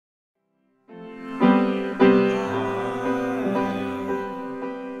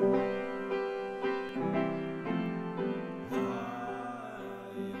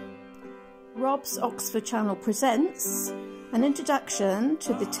Rob's Oxford Channel presents an introduction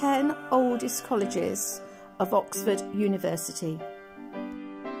to the 10 oldest colleges of Oxford University.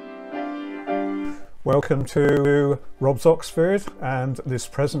 Welcome to Rob's Oxford and this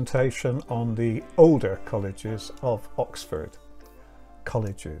presentation on the older colleges of Oxford.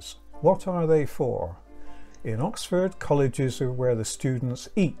 Colleges. What are they for? In Oxford, colleges are where the students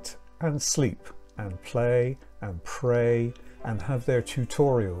eat and sleep and play and pray and have their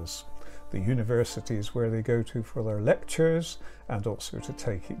tutorials. The university is where they go to for their lectures and also to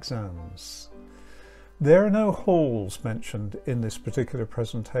take exams. There are no halls mentioned in this particular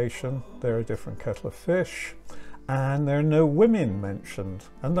presentation. They're a different kettle of fish, and there are no women mentioned,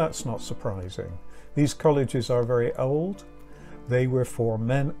 and that's not surprising. These colleges are very old. They were for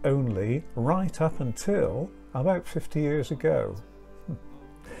men only right up until about 50 years ago.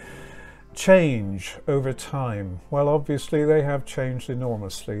 Change over time. Well, obviously they have changed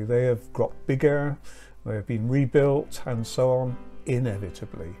enormously. They have got bigger, they have been rebuilt and so on,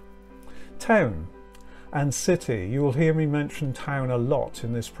 inevitably. Town and city. You will hear me mention town a lot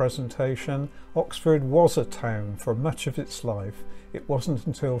in this presentation. Oxford was a town for much of its life. It wasn't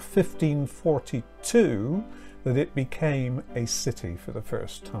until 1542 that it became a city for the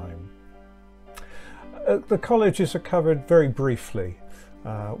first time. The colleges are covered very briefly.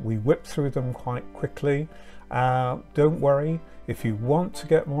 We whip through them quite quickly. Don't worry, if you want to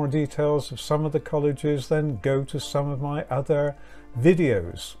get more details of some of the colleges, then go to some of my other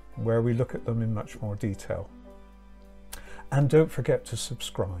videos where we look at them in much more detail. And don't forget to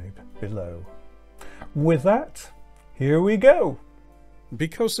subscribe below. With that, here we go.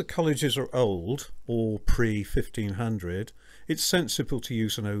 Because the colleges are old, or pre-1500, it's sensible to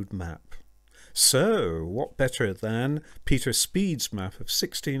use an old map. So, what better than Peter Speed's map of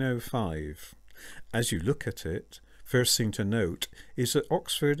 1605? As you look at it, first thing to note is that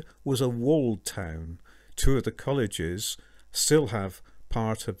Oxford was a walled town. Two of the colleges still have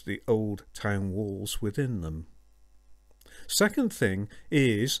part of the old town walls within them. Second thing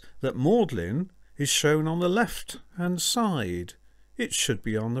is that Magdalen is shown on the left-hand side. It should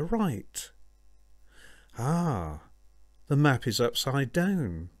be on the right. Ah, the map is upside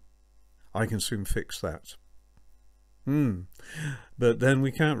down. I can soon fix that. But then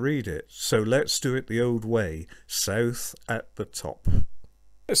we can't read it, so let's do it the old way, south at the top.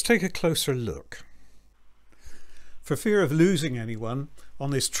 Let's take a closer look. For fear of losing anyone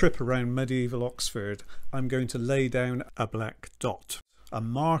on this trip around medieval Oxford, I'm going to lay down a black dot, a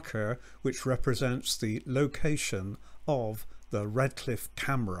marker which represents the location of the Redcliffe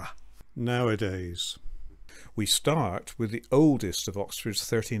camera. Nowadays, we start with the oldest of Oxford's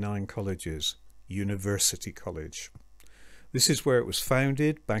 39 colleges, University College. This is where it was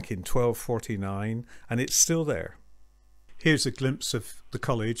founded back in 1249 and it's still there. Here's a glimpse of the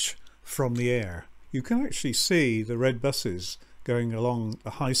college from the air. You can actually see the red buses going along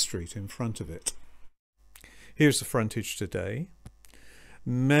the high street in front of it. Here's the frontage today.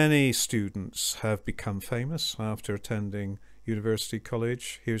 Many students have become famous after attending University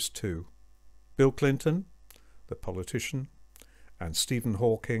College. Here's two. Bill Clinton, the politician, and Stephen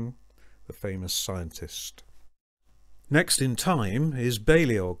Hawking, the famous scientist. Next in time is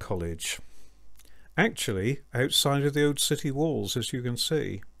Balliol College, actually outside of the old city walls, as you can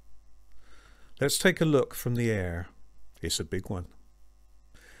see. Let's take a look from the air. It's a big one.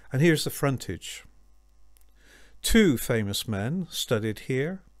 And here's the frontage. Two famous men studied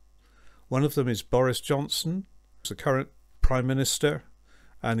here. One of them is Boris Johnson, the current Prime Minister,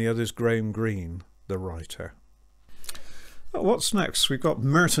 and the other is Graham Greene, the writer. What's next? We've got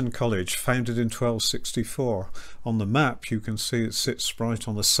Merton College, founded in 1264. On the map you can see it sits right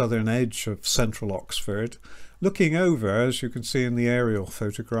on the southern edge of central Oxford, looking over, as you can see in the aerial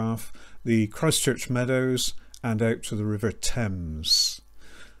photograph, the Christchurch Meadows and out to the River Thames.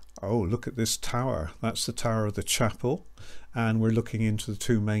 Oh, look at this tower. That's the tower of the chapel, and we're looking into the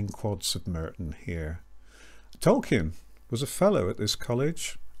two main quads of Merton here. Tolkien was a fellow at this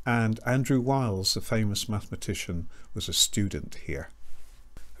college, and Andrew Wiles, the famous mathematician, was a student here.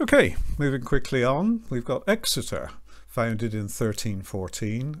 Okay, moving quickly on, we've got Exeter, founded in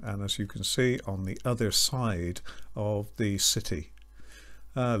 1314, and as you can see on the other side of the city.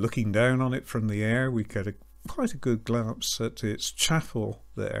 Looking down on it from the air, we get quite a good glance at its chapel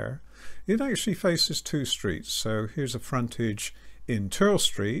there. It actually faces two streets, so here's a frontage in Turl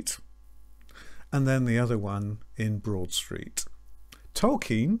Street, and then the other one in Broad Street.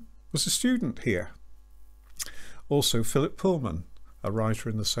 Tolkien was a student here. Also Philip Pullman, a writer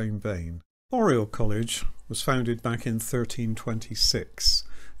in the same vein. Oriel College was founded back in 1326.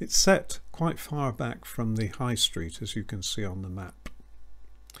 It's set quite far back from the High Street, as you can see on the map.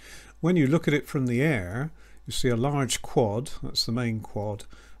 When you look at it from the air, you see a large quad, that's the main quad,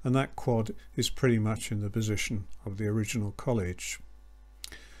 and that quad is pretty much in the position of the original college.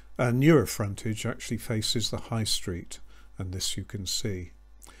 A newer frontage actually faces the High Street, and this you can see.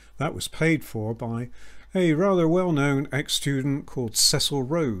 That was paid for by a rather well-known ex-student called Cecil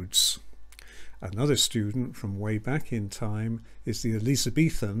Rhodes. Another student from way back in time is the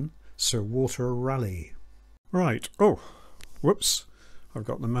Elizabethan Sir Walter Raleigh. Right, oh, whoops, I've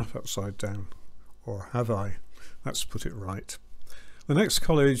got the map upside down. Or have I? Let's put it right. The next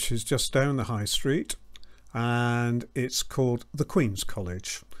college is just down the High Street, and it's called the Queen's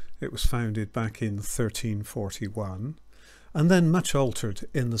College. It was founded back in 1341 and then much altered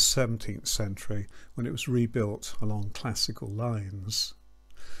in the 17th century when it was rebuilt along classical lines.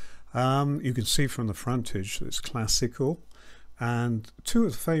 You can see from the frontage that it's classical, and two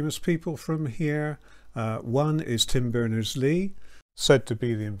of the famous people from here, one is Tim Berners-Lee, said to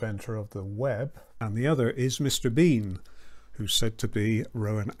be the inventor of the web, and the other is Mr. Bean, who's said to be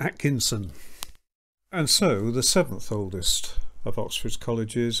Rowan Atkinson. And so the seventh oldest of Oxford's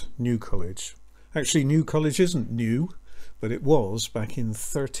colleges, New College. Actually, New College isn't new, but it was back in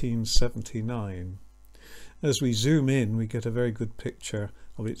 1379. As we zoom in, we get a very good picture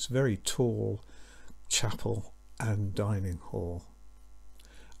of its very tall chapel and dining hall.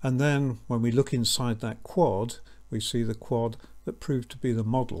 And then when we look inside that quad, we see the quad that proved to be the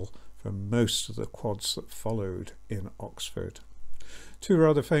model for most of the quads that followed in Oxford. Two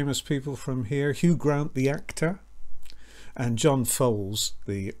rather famous people from here, Hugh Grant the actor and John Fowles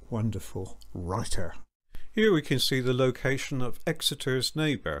the wonderful writer. Here we can see the location of Exeter's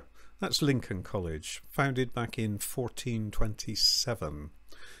neighbour. That's Lincoln College, founded back in 1427.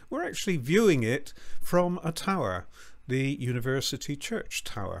 We're actually viewing it from a tower, the University Church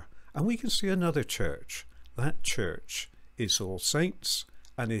Tower, and we can see another church. That church is All Saints,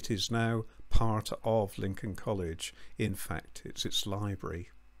 and it is now part of Lincoln College. In fact, it's its library.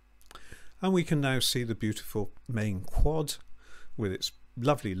 And we can now see the beautiful main quad with its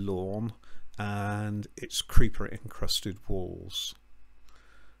lovely lawn and its creeper encrusted walls.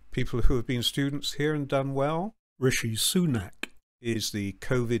 People who have been students here and done well: Rishi Sunak is the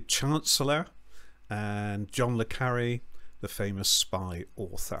COVID Chancellor, and John le Carré, the famous spy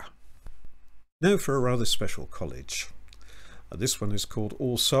author. Now for a rather special college. This one is called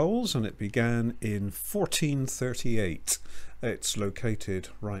All Souls, and it began in 1438. It's located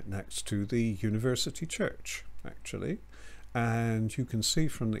right next to the University Church, actually, and you can see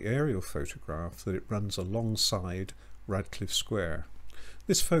from the aerial photograph that it runs alongside Radcliffe Square.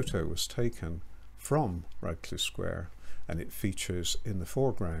 This photo was taken from Radcliffe Square, and it features in the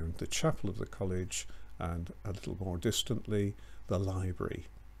foreground the chapel of the college and a little more distantly the library.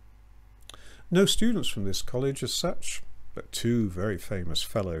 No students from this college as such, but two very famous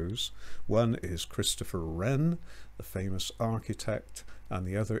fellows. One is Christopher Wren, the famous architect, and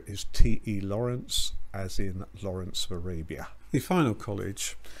the other is T.E. Lawrence, as in Lawrence of Arabia. The final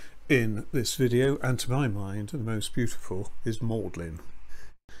college in this video, and to my mind the most beautiful, is Magdalen.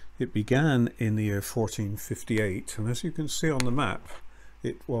 It began in the year 1458, and as you can see on the map,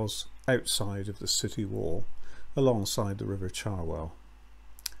 it was outside of the city wall, alongside the River Cherwell.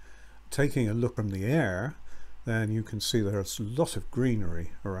 Taking a look from the air, then you can see there's a lot of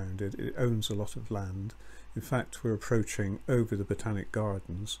greenery around it. It owns a lot of land. In fact, we're approaching over the Botanic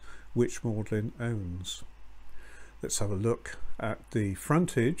Gardens, which Magdalen owns. Let's have a look at the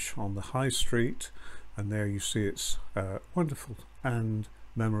frontage on the High Street, and there you see its wonderful and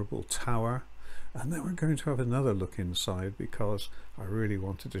memorable tower. And then we're going to have another look inside, because I really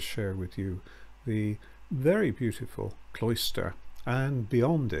wanted to share with you the very beautiful cloister, and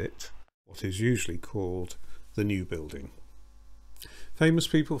beyond it, what is usually called the new building. Famous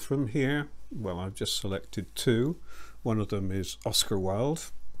people from here, well, I've just selected two. One of them is Oscar Wilde,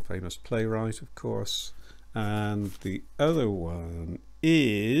 famous playwright, of course, and the other one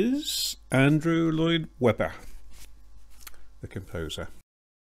is Andrew Lloyd Webber, the composer.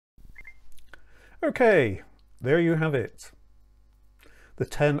 Okay, there you have it. The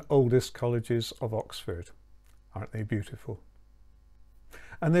 10 oldest colleges of Oxford. Aren't they beautiful?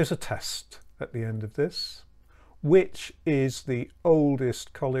 And there's a test at the end of this. Which is the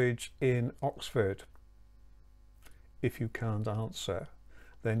oldest college in Oxford? If you can't answer,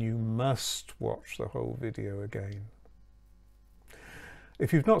 then you must watch the whole video again.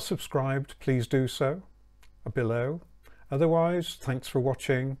 If you've not subscribed, please do so below. Otherwise, thanks for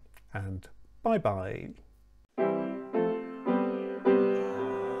watching, and bye-bye.